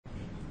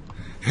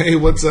Hey,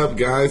 what's up,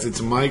 guys? It's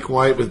Mike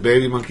White with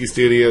Baby Monkey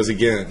Studios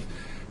again.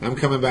 I'm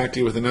coming back to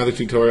you with another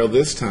tutorial.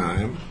 This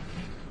time,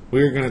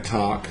 we're going to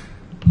talk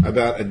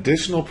about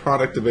additional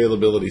product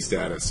availability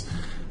status.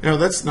 Now,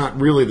 that's not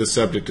really the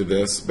subject of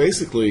this.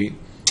 Basically,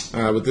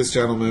 what this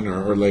gentleman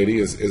or lady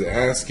is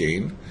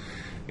asking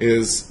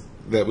is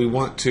that we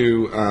want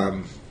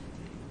to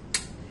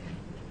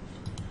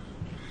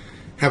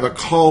have a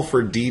call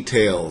for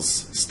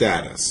details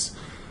status.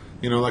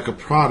 You know, like a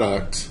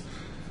product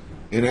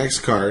in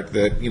Xcart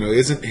that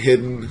isn't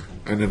hidden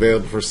and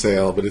available for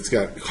sale, but it's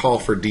got call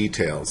for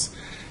details.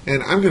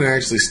 And I'm going to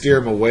actually steer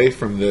them away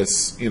from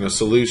this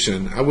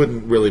solution. I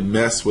wouldn't really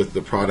mess with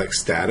the product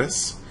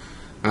status,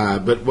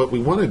 but what we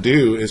want to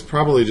do is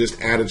probably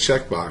just add a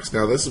checkbox.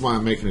 Now, this is why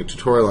I'm making a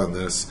tutorial on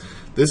this.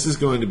 This is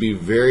going to be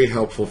very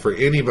helpful for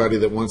anybody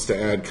that wants to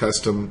add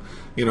custom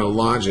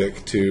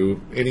logic to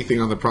anything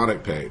on the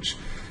product page.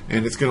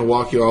 And it's going to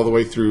walk you all the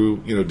way through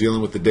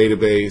dealing with the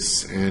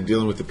database and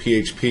dealing with the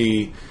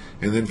PHP,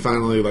 and then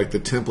finally like the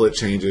template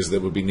changes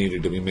that would be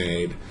needed to be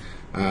made.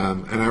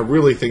 And I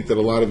really think that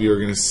a lot of you are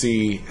going to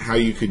see how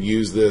you could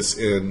use this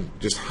in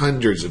just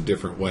hundreds of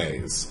different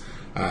ways,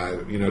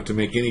 to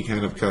make any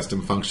kind of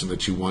custom function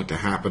that you want to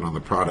happen on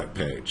the product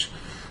page.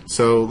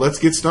 So let's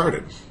get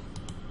started.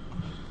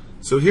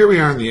 So here we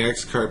are on the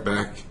Xcart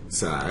back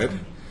side,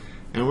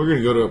 and we're going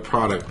to go to a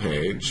product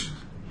page,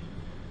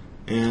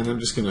 and I'm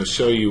just going to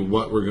show you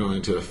what we're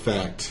going to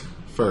affect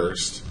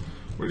first.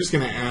 We're just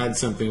going to add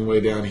something way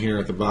down here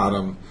at the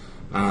bottom,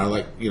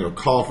 like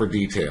call for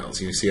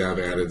details. You see I've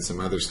added some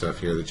other stuff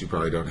here that you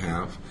probably don't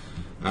have,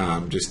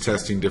 just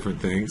testing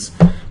different things.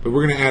 But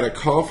we're going to add a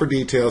call for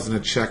details and a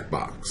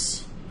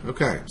checkbox.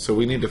 Okay, so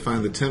we need to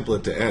find the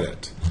template to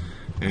edit,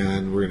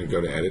 and we're going to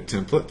go to Edit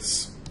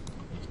Templates,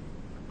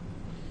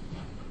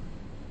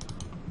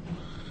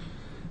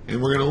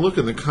 and we're going to look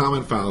in the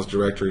Common Files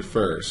directory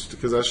first,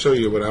 because I'll show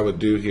you what I would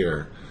do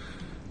here.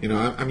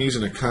 I'm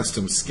using a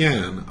custom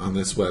skin on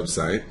this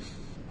website,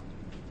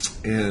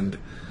 and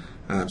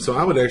so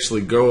I would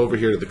actually go over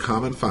here to the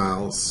Common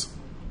Files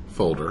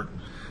folder,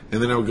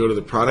 and then I would go to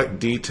the Product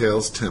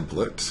Details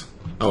template.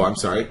 Oh, I'm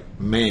sorry,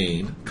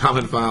 Main,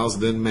 Common Files,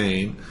 then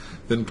Main,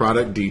 then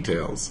Product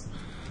Details,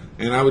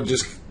 and I would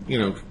just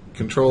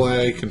Control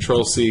A,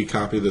 Control C,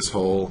 copy this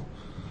whole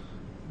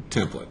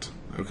template.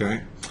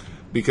 Okay,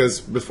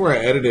 because before I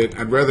edit it,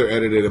 I'd rather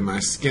edit it in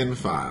my skin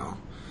file.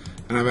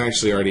 And I've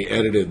actually already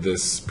edited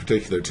this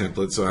particular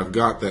template, so I've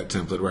got that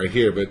template right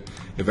here. But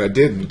if I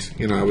didn't,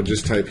 I would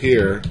just type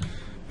here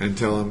and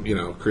tell them,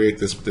 create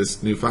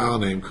this new file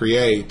name,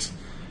 create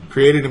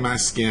it in my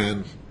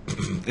skin.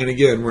 And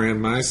again, we're in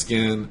my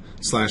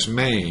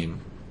skin/main.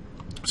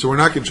 So we're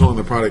not controlling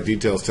the product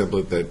details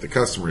template that the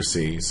customer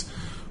sees.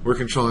 We're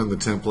controlling the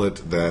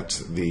template that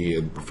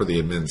for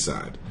the admin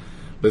side.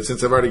 But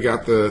since I've already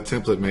got the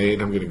template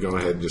made, I'm going to go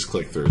ahead and just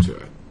click through to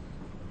it.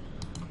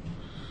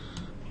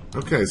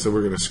 Okay, so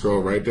we're going to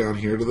scroll right down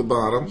here to the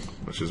bottom,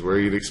 which is where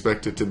you'd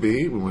expect it to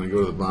be. We want to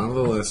go to the bottom of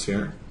the list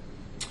here.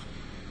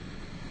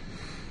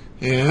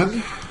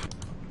 And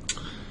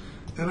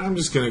I'm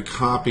just going to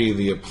copy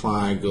the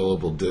Apply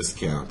Global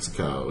Discounts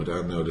code.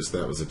 I noticed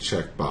that was a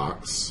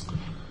checkbox,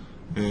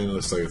 and it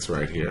looks like it's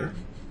right here.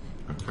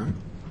 Okay,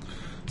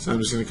 so I'm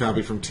just going to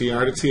copy from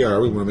TR to TR.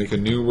 We want to make a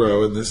new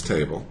row in this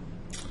table.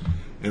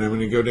 And I'm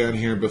going to go down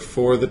here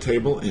before the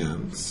table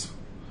ends,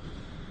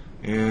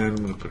 and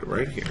I'm going to put it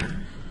right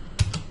here.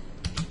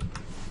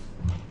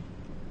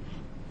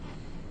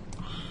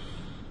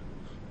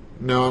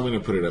 No, I'm going to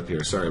put it up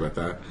here. Sorry about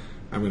that.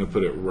 I'm going to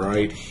put it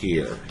right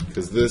here,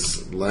 because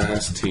this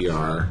last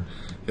TR,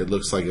 it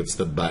looks like it's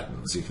the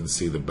buttons. You can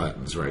see the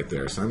buttons right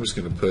there. So I'm just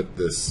going to put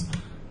this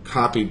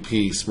copied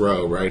piece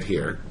row right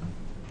here.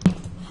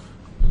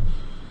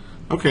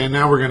 Okay,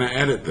 now we're going to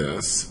edit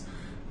this.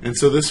 And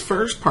so this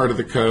first part of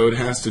the code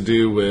has to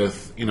do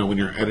with, when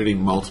you're editing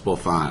multiple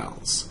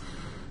files.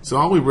 So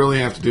all we really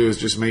have to do is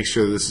just make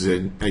sure this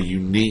is a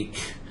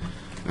unique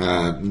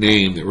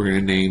name that we're going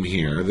to name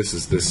here. This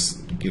is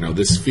this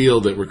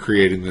field that we're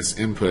creating, this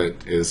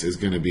input is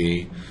going to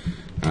be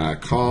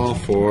call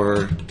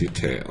for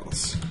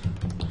details.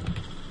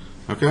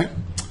 Okay,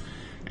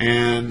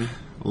 and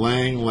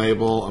Lang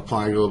label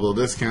apply global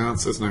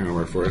discounts. That's not going to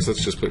work for us.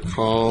 Let's just put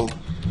call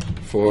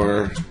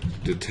for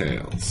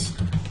details,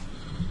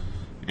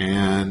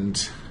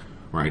 and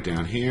right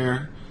down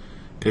here,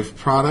 if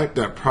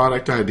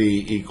product.product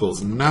ID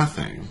equals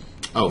nothing.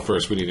 Oh,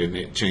 first we need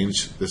to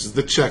change, this is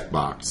the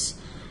checkbox.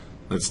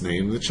 Let's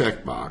name the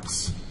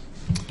checkbox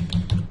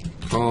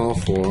call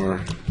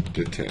for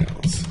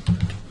details.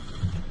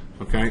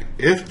 Okay,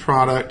 if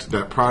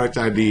product.product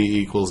ID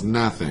equals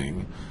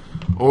nothing,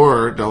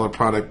 or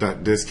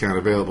 $product.discount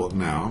available,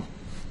 no,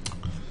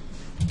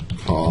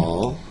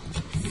 call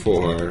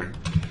for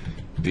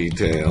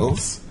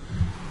details.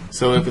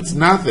 So if it's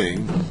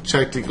nothing,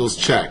 checked equals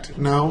checked.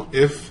 No,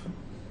 if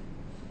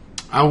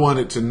I want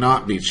it to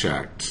not be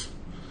checked,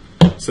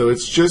 so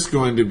it's just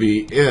going to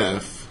be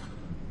if.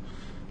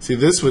 See,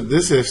 this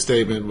if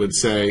statement would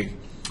say,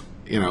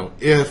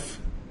 if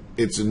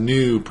it's a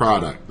new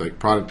product, like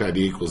product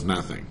ID equals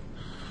nothing,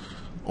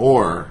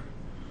 or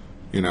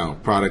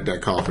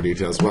product.call for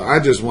details. Well, I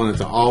just want it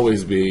to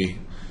always be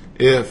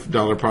if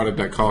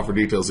 $product.call for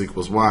details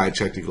equals Y,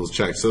 checked equals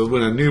checked. So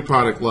when a new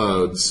product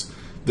loads,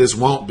 this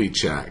won't be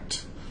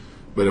checked.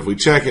 But if we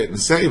check it and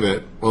save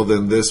it, well,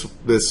 then this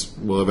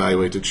will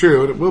evaluate to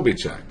true, and it will be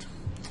checked.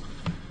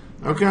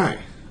 Okay.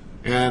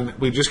 And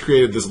we just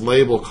created this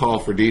label call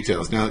for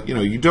details. Now,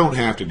 you don't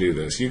have to do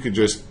this. You could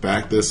just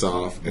back this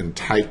off and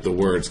type the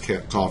words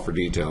call for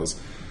details.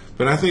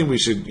 But I think we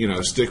should,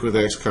 stick with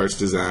Xcart's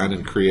design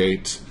and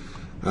create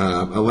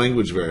a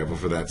language variable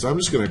for that. So I'm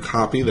just going to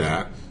copy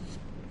that.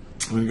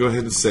 I'm going to go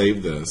ahead and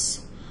save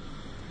this.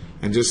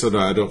 And just so that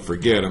I don't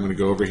forget, I'm going to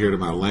go over here to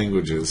my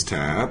Languages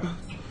tab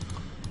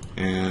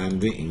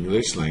and the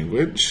English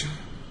language.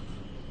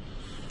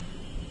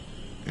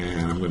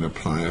 And I'm going to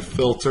apply a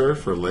filter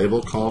for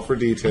label call for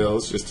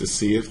details just to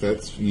see if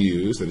that's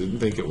used. I didn't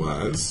think it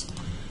was.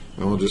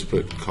 And we'll just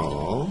put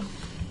call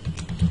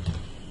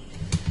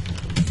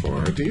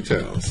for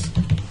details.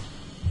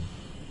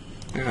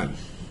 Add.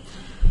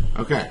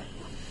 Okay.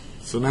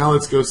 So now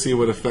let's go see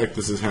what effect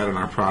this has had on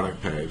our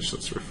product page.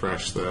 Let's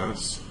refresh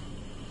this.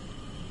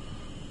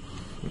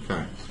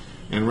 Okay.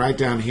 And right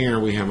down here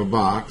we have a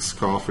box,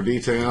 call for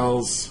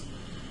details.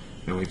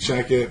 And we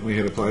check it and we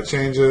hit apply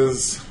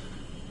changes.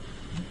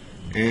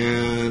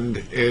 And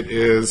it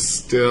is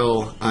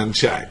still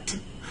unchecked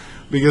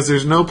because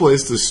there's no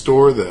place to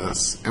store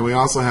this, and we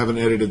also haven't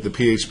edited the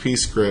PHP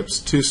scripts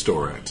to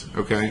store it.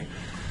 Okay,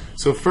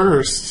 so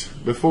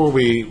first, before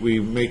we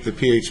make the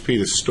PHP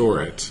to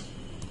store it,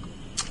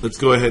 let's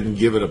go ahead and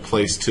give it a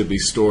place to be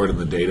stored in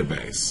the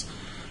database.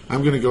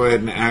 I'm going to go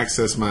ahead and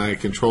access my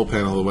control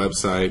panel of the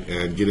website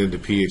and get into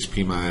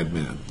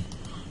phpMyAdmin.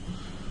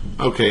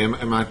 Okay,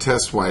 and my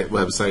test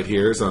website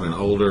here is on an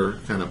older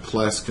kind of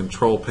Plus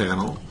control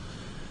panel.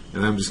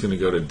 And I'm just going to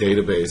go to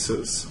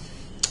databases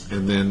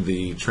and then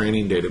the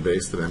training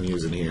database that I'm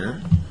using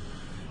here.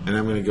 And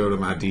I'm going to go to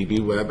my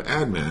DB Web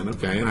Admin.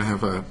 Okay, and I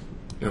have a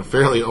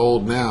fairly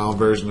old now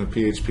version of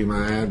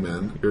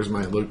phpMyAdmin. Yours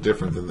might look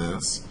different than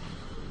this.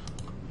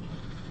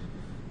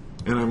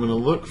 And I'm going to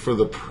look for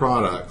the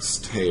products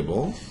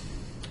table.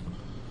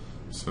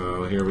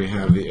 So here we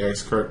have the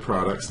Xcart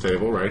products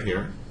table right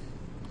here.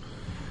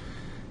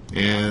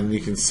 And you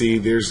can see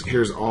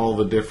here's all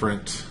the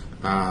different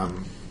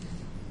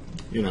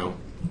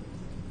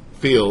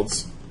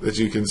fields that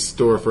you can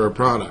store for a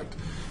product,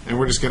 and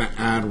we're just going to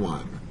add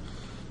one.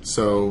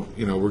 So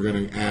we're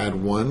going to add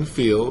one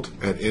field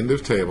at end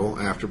of table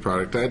after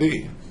product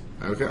ID.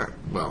 Okay,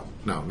 well,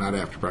 no, not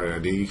after product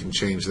ID. You can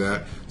change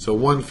that. So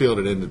one field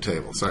at end of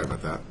table. Sorry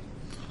about that.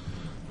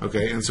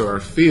 Okay, and so our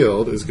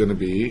field is going to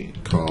be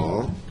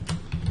call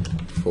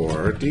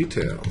for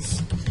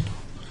details,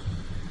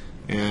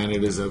 and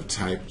it is of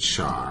type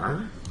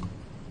char.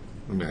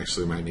 We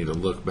actually might need to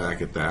look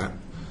back at that.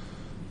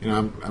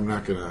 I'm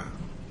not going to,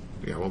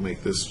 we'll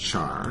make this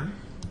char.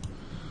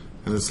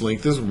 And this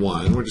length is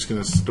 1. We're just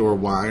going to store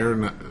y or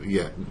not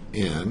yet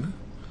n.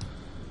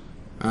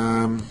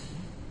 I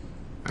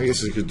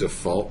guess it could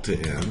default to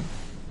n.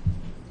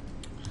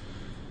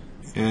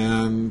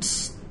 And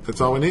that's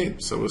all we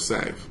need, so we'll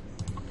save.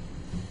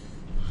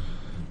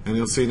 And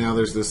you'll see now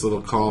there's this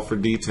little call for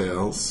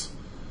details.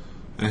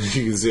 And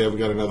you can see I've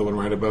got another one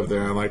right above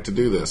there. I like to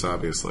do this,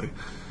 obviously.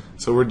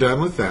 So we're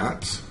done with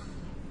that.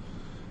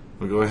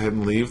 We'll go ahead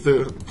and leave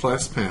the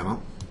Plus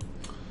panel.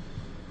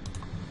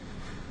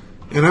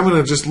 And I'm going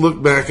to just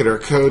look back at our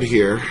code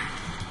here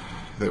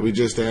that we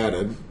just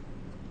added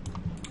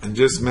and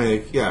just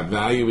make,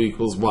 value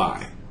equals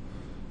y.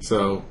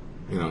 So,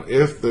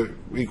 if the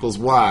equals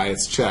y,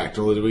 it's checked.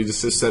 Or we just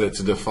set it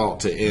to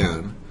default to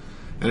n.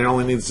 And it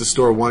only needs to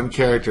store one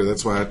character.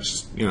 That's why I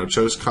just,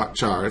 chose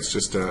char. It's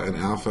just an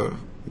alpha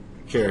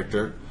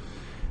character.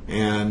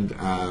 And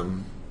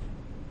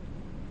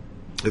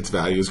its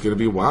value is going to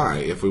be y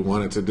if we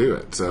want it to do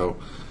it. So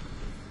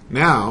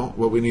now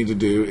what we need to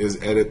do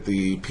is edit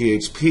the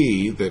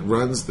PHP that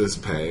runs this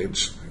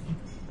page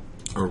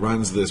or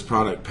runs this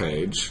product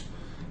page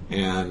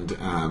and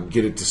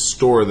get it to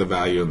store the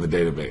value in the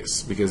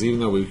database. Because even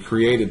though we've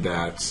created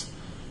that,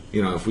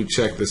 if we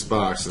check this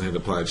box and hit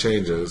apply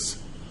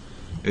changes,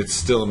 it's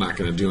still not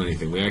going to do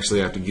anything. We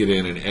actually have to get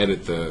in and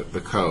edit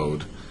the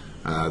code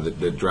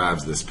that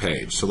drives this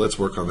page. So let's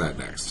work on that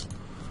next.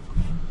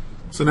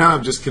 So now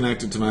I've just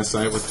connected to my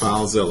site with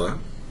FileZilla,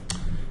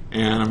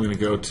 and I'm going to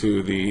go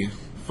to the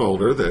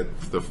folder that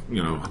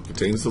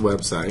contains the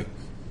website,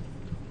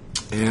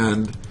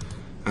 and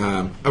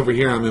over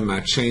here I'm in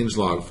my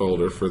changelog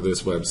folder for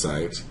this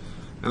website,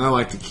 and I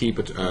like to keep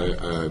a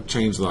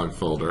changelog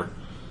folder.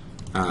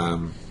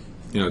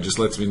 Just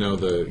lets me know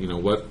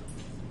what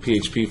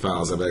PHP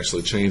files I've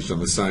actually changed on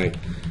the site,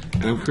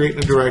 and I'm creating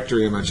a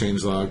directory in my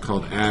changelog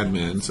called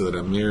admin so that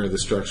I mirror the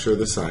structure of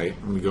the site.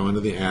 I'm going to go into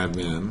the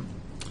admin.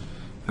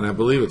 And I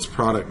believe it's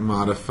product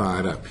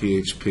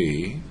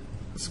modify.php.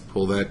 Let's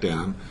pull that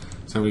down.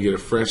 So I'm going to get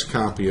a fresh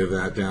copy of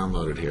that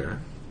downloaded here.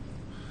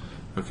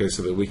 Okay,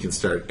 so that we can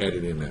start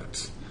editing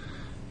it.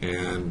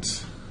 And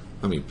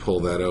Let me pull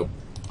that open.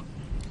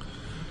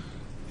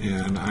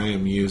 And I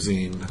am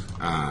using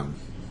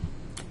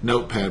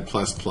Notepad++.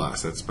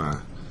 That's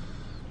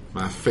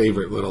my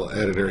favorite little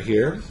editor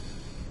here.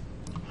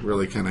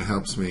 Really kind of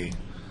helps me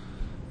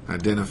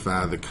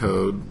identify the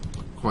code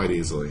quite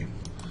easily.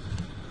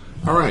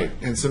 Alright,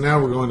 and so now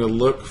we're going to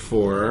look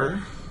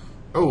for,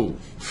 and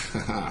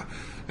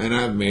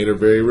I've made a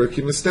very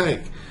rookie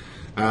mistake.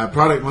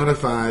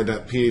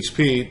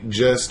 ProductModify.php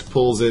just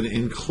pulls in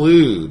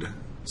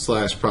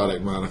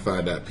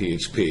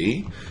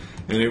include/ProductModify.php,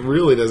 and it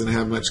really doesn't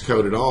have much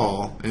code at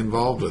all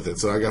involved with it,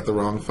 so I got the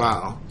wrong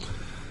file.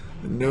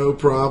 No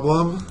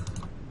problem.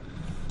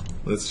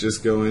 Let's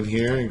just go in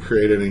here and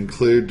create an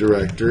include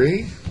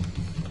directory.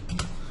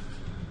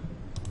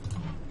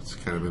 It's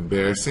kind of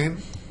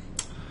embarrassing.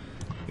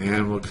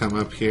 And we'll come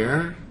up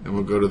here and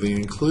we'll go to the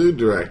include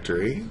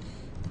directory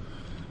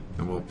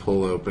and we'll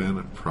pull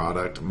open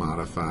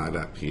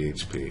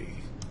ProductModify.php.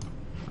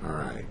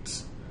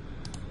 Alright.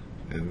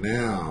 And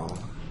now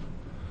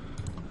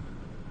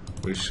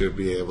we should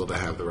be able to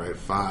have the right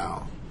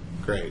file.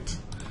 Great.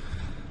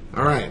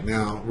 Alright,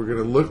 now we're going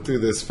to look through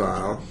this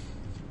file,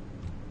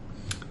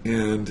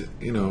 and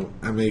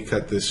I may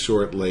cut this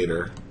short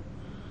later,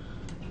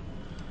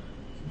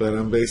 but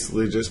I'm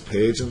basically just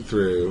paging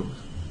through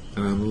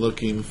and I'm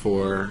looking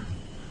for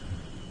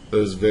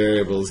those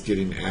variables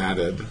getting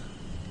added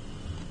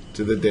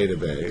to the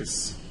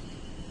database.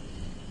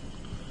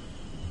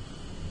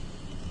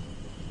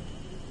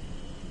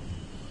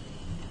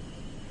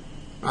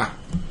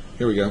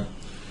 Here we go.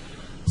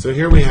 So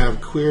here we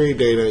have query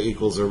data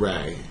equals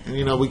array.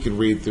 And we can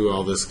read through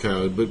all this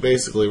code, but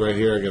basically right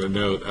here I got a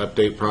note,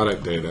 update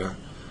product data.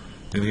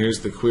 And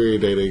here's the query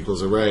data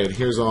equals array, and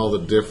here's all the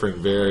different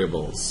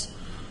variables.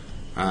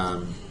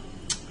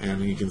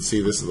 And you can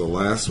see this is the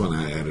last one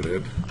I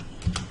edited.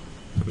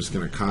 I'm just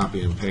going to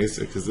copy and paste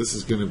it because this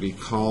is going to be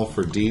call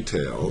for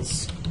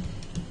details.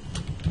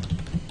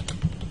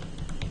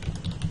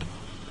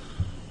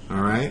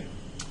 Alright?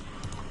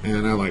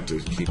 And I like to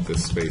keep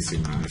this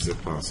spacing nice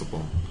if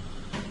possible.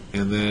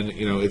 And then,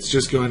 it's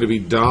just going to be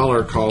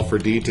 $call for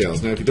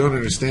details. Now, if you don't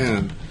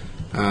understand,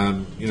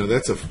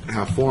 that's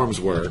how forms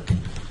work.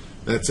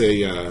 That's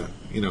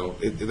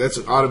that's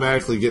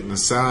automatically getting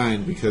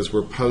assigned because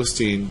we're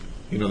posting,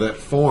 that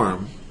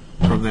form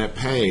from that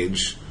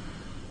page.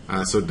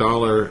 So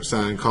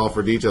 $call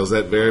for details,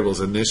 that variable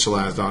is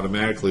initialized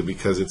automatically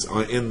because it's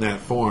in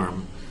that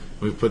form.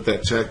 We put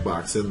that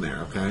checkbox in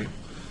there, okay?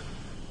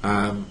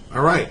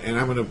 All right, and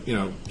I'm going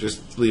to,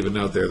 just leave a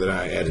note there that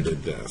I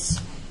edited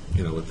this.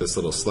 With this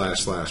little /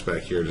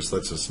 back here, just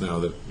lets us know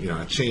that,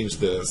 I changed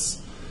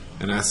this,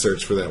 and I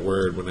search for that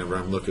word whenever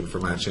I'm looking for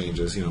my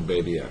changes,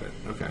 baby edit.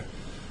 Okay,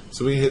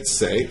 so we hit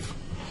save,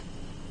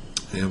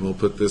 and we'll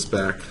put this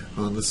back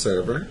on the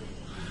server.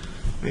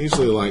 I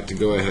usually like to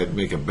go ahead and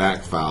make a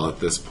back file at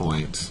this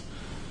point.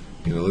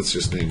 Let's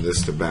just name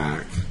this to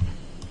back.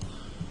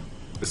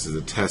 This is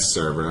a test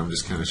server. I'm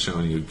just kind of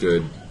showing you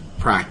good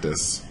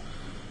practice.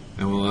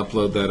 And we'll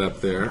upload that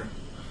up there.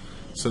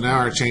 So now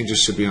our changes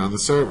should be on the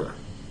server.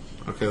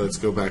 Okay, let's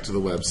go back to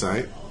the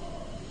website.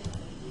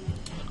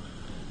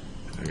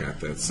 I got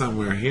that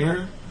somewhere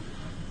here.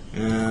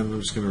 And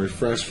I'm just going to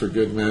refresh for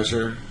good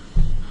measure.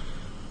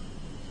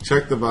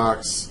 Check the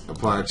box,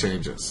 apply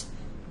changes.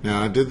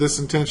 Now I did this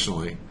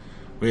intentionally.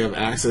 We have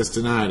access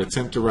denied,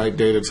 attempt to write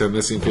data to a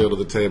missing field of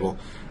the table.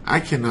 I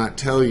cannot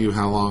tell you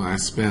how long I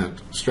spent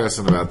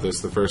stressing about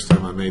this the first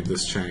time I made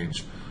this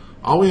change.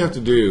 All we have to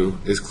do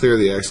is clear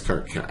the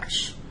Xcart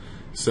cache.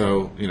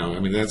 So,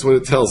 that's what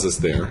it tells us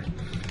there.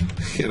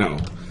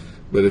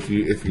 But if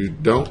you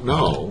don't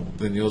know,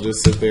 then you'll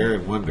just sit there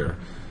and wonder.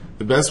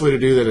 The best way to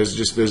do that is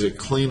just visit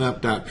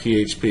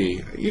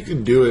cleanup.php. You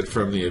can do it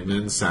from the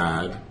admin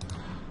side.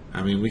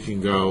 We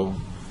can go,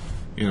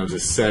 to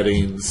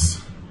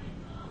settings,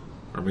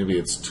 or maybe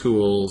it's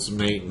tools,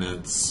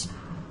 maintenance.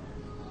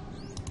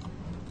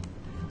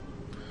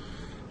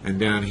 And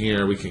down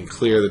here we can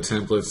clear the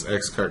templates,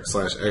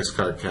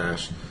 Xcart/Xcart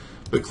cache.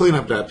 But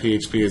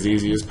cleanup.php is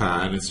easy as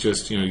pie, and it's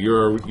just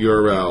your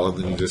URL, and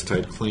then you just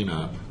type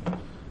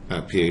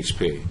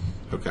cleanup.php.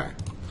 Okay.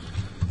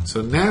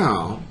 So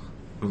now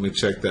when we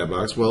check that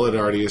box, well, it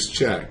already is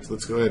checked.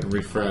 Let's go ahead and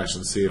refresh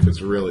and see if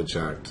it's really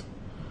checked.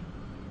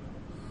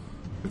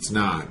 It's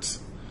not.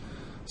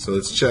 So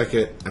let's check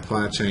it,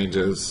 apply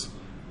changes.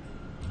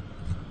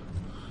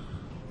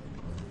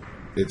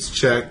 It's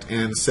checked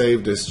and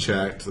saved as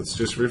checked. Let's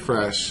just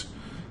refresh.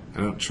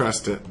 I don't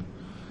trust it.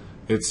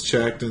 It's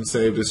checked and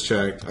saved as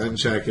checked.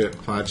 Uncheck it,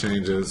 apply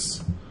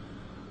changes.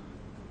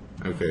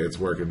 Okay, it's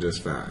working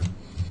just fine.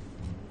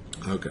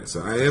 Okay,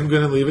 so I am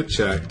going to leave it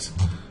checked.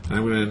 And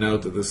I'm going to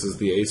note that this is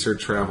the Acer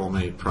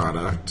TravelMate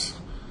product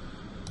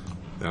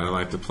that I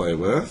like to play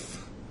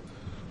with.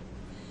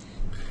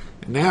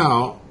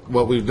 Now,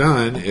 what we've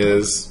done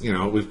is,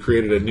 we've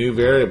created a new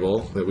variable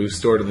that we've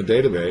stored in the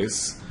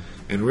database.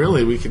 And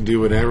really, we can do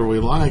whatever we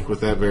like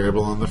with that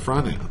variable on the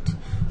front end.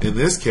 In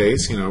this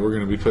case, we're going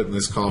to be putting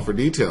this call for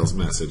details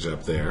message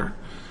up there.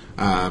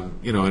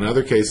 In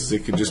other cases,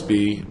 it could just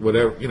be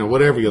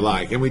whatever you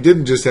like. And we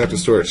didn't just have to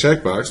store a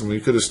checkbox. We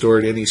could have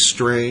stored any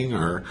string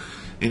or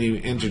any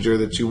integer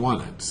that you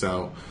wanted.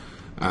 So,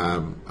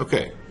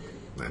 okay,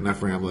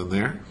 enough rambling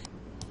there.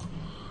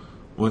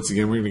 Once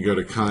again, we're going to go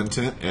to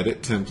Content,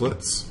 Edit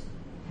Templates,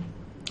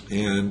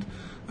 and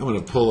I'm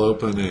going to pull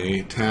open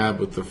a tab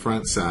with the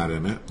front side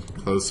in it,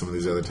 close some of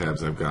these other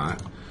tabs I've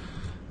got,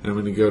 and I'm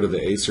going to go to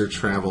the Acer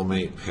Travel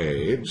Mate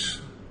page,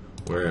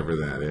 wherever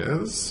that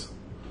is.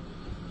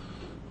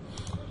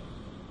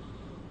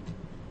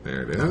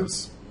 There it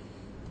is.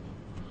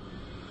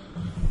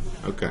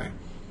 Okay.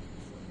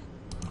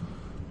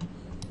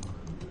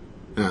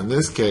 Now in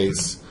this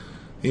case,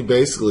 he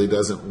basically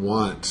doesn't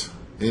want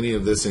any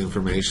of this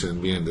information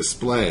being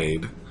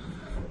displayed.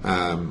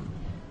 I'm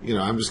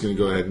just going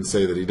to go ahead and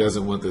say that he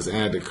doesn't want this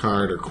add to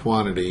cart or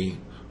quantity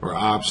or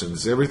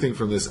options. Everything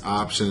from this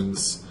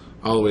options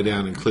all the way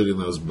down, including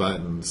those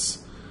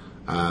buttons.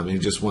 He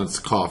just wants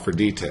to call for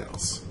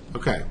details.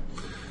 Okay.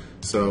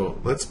 So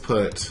let's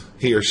put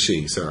he or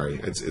she, sorry,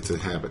 it's a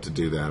habit to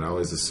do that. I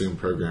always assume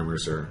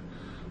programmers are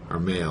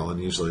male,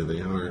 and usually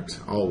they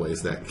aren't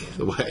always that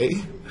the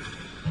way.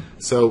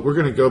 So we're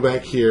going to go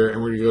back here,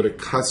 and we're going to go to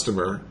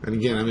Customer. And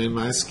again, I'm in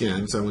my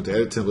skin, so I went to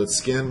Edit Template,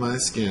 Skin, My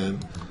Skin.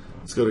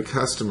 Let's go to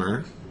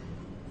Customer,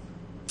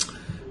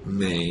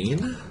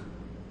 Main,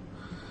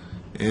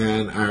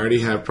 and I already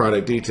have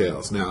product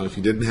details. Now, if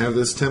you didn't have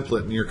this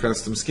template in your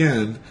custom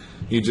skin,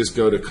 you just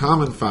go to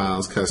Common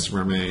Files,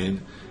 Customer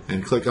Main,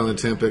 and click on the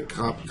template,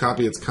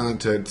 copy its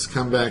contents,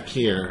 come back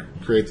here,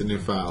 create the new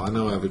file. I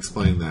know I've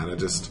explained that. I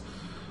just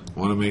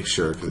want to make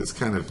sure because it's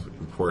kind of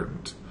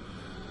important.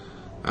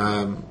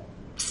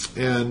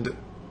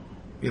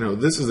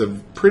 This is a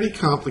pretty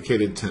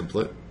complicated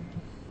template.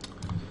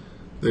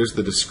 There's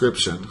the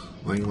description,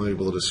 line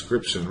label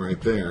description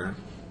right there.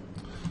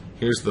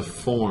 Here's the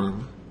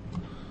form,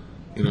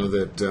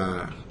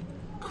 that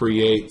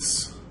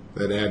creates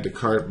that add to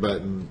cart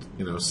button,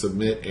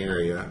 submit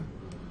area.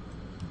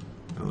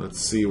 Now let's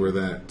see where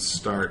that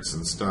starts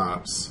and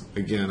stops.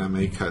 Again, I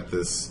may cut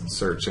this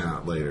search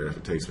out later if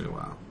it takes me a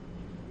while.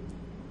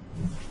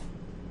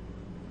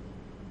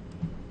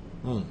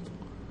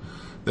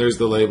 There's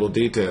the label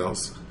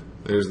details.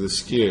 There's the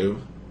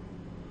SKU.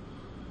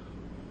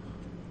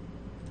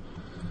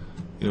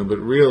 But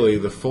really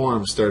the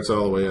form starts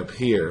all the way up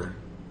here.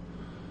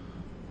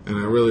 And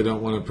I really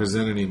don't want to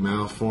present any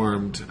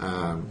malformed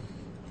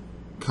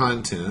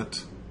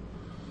content.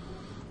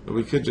 But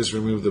we could just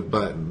remove the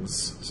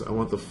buttons. So I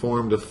want the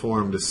form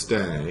to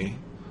stay.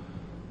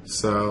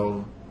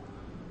 So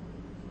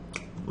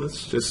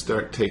let's just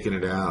start taking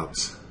it out.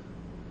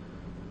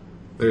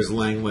 There's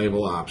lang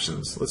label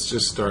options. Let's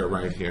just start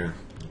right here.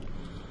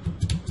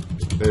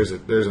 There's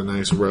a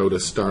nice row to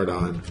start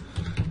on.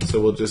 So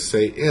we'll just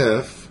say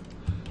if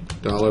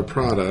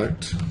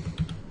 $product.call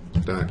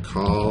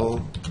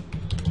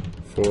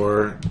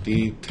for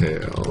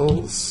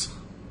details.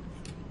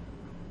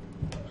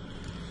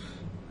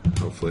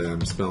 Hopefully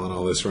I'm spelling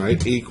all this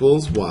right.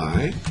 Equals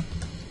Y.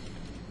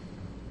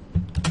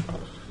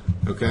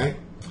 Okay.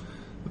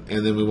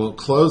 And then we won't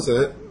close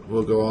it.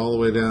 We'll go all the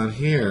way down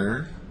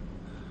here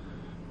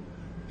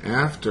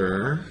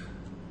after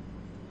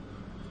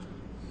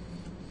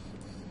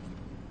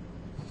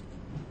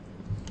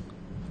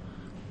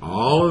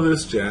all of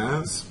this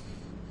jazz.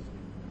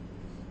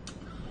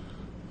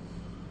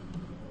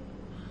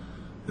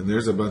 And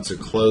there's a bunch of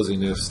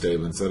closing if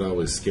statements. That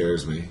always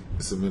scares me.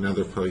 This is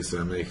another place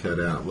that I may head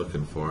out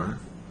looking for.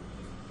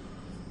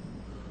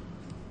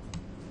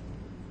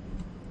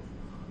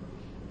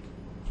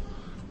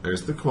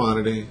 There's the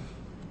quantity.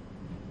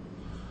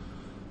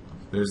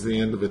 There's the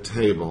end of a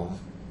table.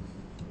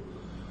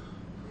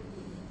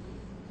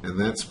 And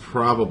that's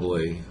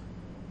probably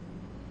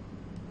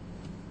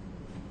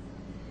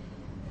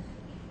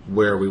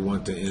where we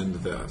want to end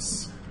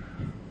this.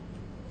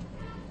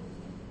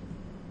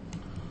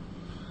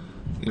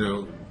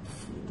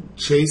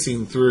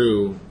 Chasing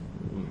through,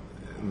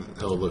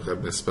 oh look, I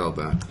misspelled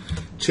that.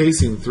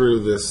 Chasing through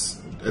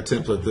a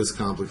template this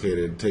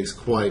complicated takes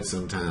quite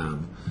some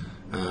time.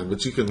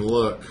 But you can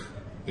look,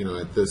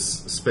 at this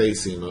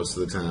spacing most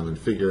of the time and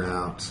figure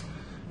out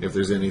if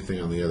there's anything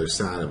on the other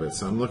side of it.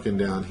 So I'm looking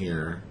down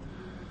here,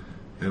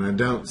 and I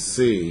don't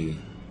see.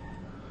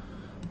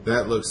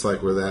 That looks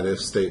like where that if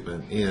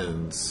statement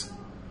ends.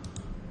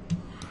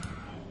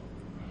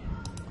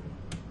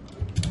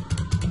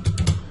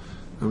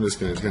 I'm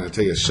just going to kind of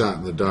take a shot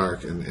in the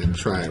dark and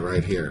try it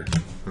right here.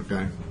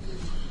 Okay.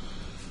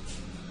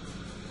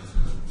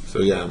 So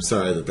yeah, I'm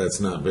sorry that that's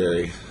not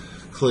very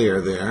clear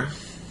there.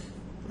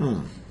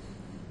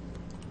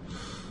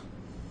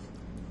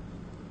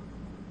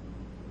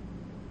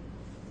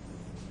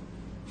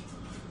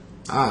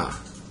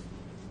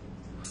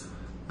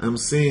 I'm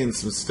seeing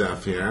some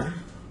stuff here.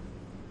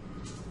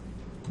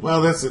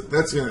 Well, that's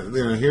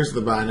gonna, here's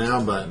the buy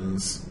now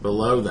buttons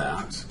below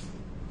that.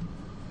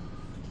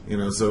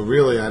 So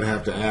really I'd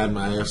have to add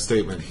my if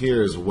statement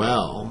here as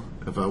well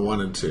if I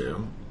wanted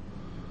to.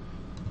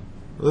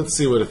 Let's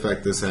see what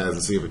effect this has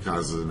and see if it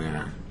causes an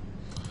error.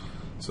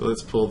 So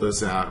let's pull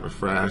this out,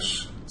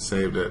 refresh,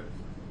 saved it.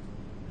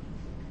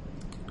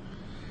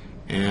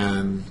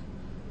 And,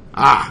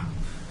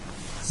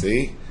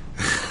 see?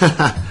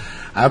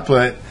 I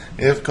put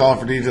if call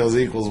for details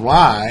equals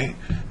Y,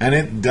 and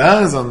it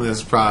does on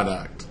this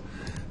product.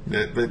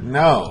 But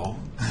no,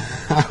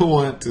 I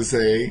want to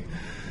say,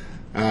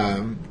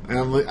 and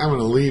I'm going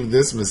to leave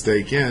this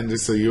mistake in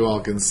just so you all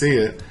can see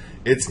it.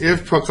 It's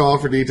if call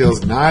for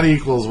details not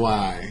equals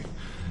Y.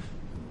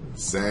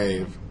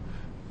 Save.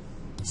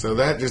 So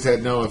that just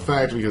had no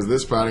effect because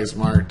this product is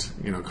marked,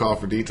 call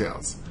for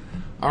details.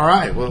 All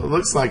right. Well, it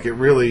looks like it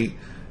really,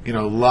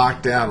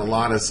 locked out a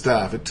lot of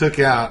stuff. It took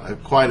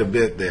out quite a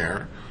bit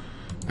there,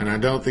 and I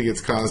don't think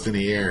it's caused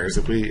any errors.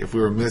 If we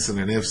were missing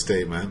an if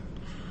statement,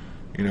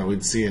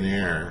 we'd see an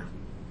error.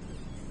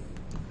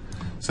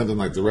 Something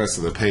like the rest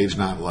of the page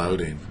not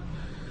loading.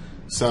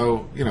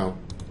 So,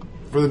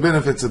 for the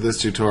benefits of this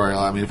tutorial,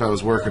 I mean, if I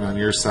was working on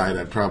your site,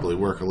 I'd probably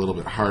work a little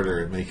bit harder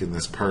at making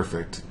this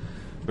perfect.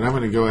 But I'm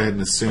going to go ahead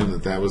and assume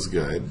that that was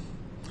good.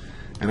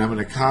 And I'm going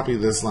to copy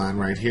this line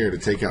right here to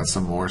take out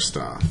some more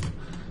stuff.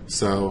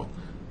 So,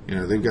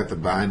 they've got the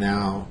Buy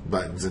Now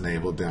buttons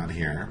enabled down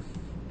here.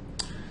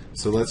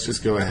 So let's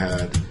just go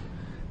ahead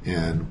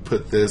and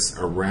put this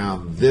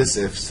around this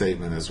if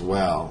statement as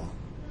well.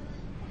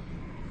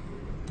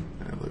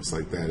 And it looks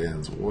like that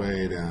ends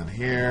way down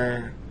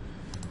here.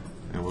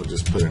 And we'll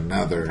just put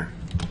another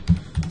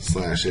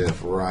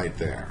 /if right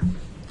there.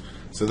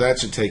 So that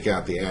should take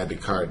out the add to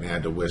cart and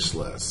add to wish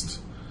list.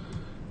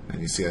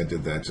 And you see I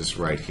did that just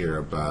right here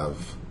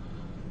above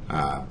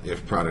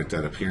if product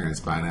at appearance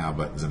buy now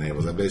buttons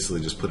enabled. I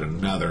basically just put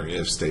another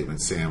if statement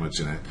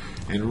sandwich in it.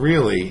 And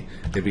really,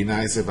 it'd be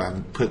nice if I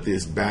put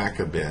this back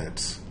a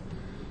bit,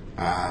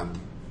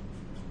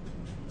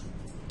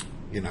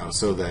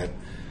 so that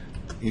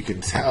you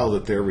can tell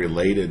that they're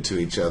related to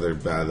each other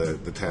by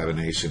the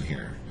tabination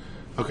here.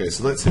 Okay,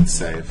 so let's hit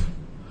save.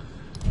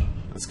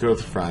 Let's go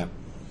to the front.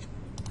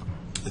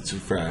 Let's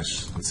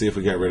refresh. Let's see if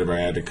we got rid of our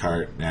add to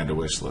cart and add to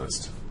wish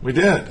list. We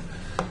did.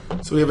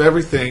 So we have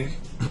everything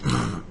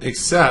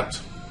except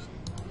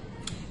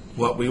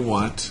what we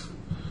want.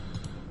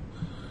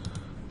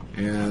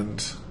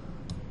 And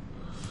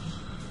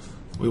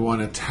we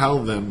want to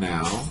tell them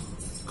now,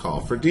 call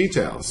for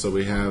details. So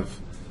we have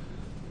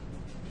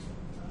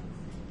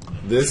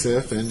this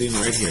if ending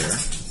right here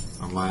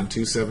on line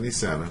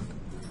 277.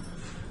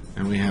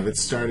 And we have it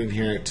starting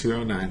here at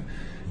 209.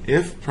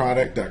 If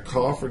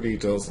product.call for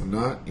details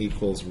not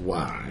equals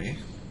Y.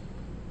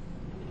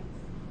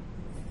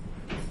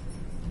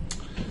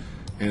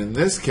 And in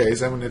this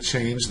case, I'm going to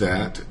change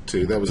that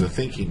to, that was a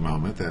thinking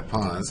moment, that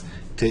pause,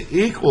 to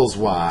equals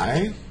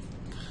Y,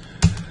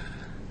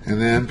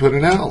 and then put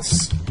an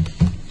else.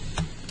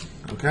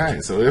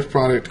 Okay, so if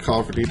product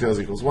call for details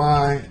equals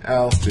Y,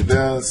 else do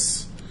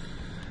this,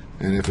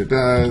 and if it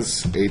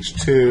does,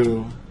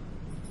 H2,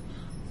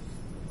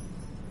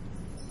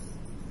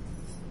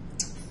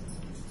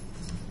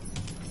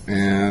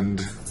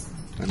 and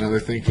another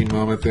thinking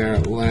moment there,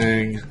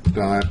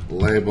 lang.label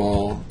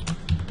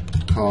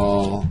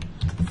call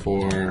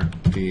for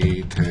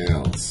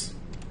details.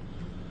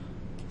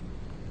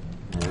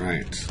 All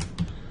right.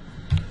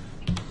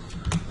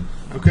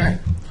 Okay.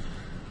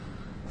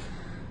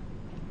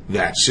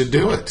 That should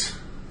do it.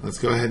 Let's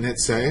go ahead and hit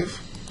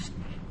save.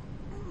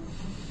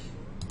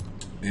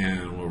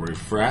 And we'll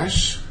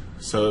refresh.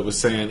 So it was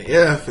saying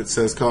if it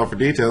says call for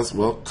details,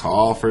 well,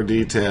 call for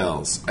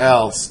details,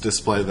 else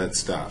display that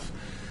stuff.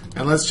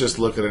 And let's just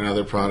look at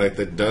another product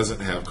that doesn't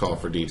have call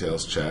for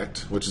details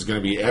checked, which is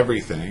going to be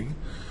everything,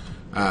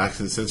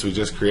 since we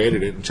just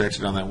created it and checked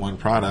it on that one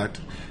product.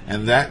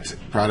 And that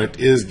product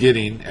is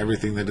getting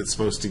everything that it's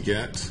supposed to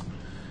get.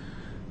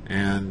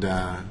 And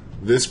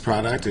this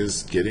product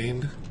is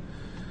getting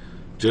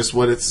just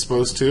what it's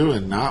supposed to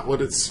and not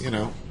what it's,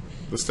 the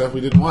stuff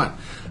we didn't want.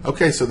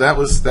 Okay, so that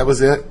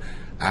was it.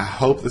 I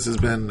hope this has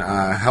been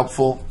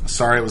helpful.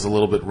 Sorry it was a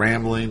little bit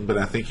rambling, but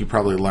I think you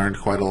probably learned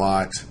quite a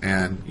lot.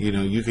 And,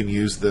 you can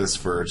use this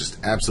for just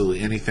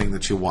absolutely anything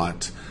that you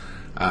want.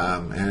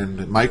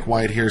 And Mike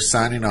White here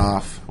signing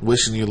off,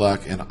 wishing you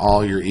luck in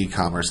all your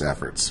e-commerce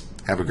efforts.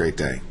 Have a great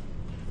day.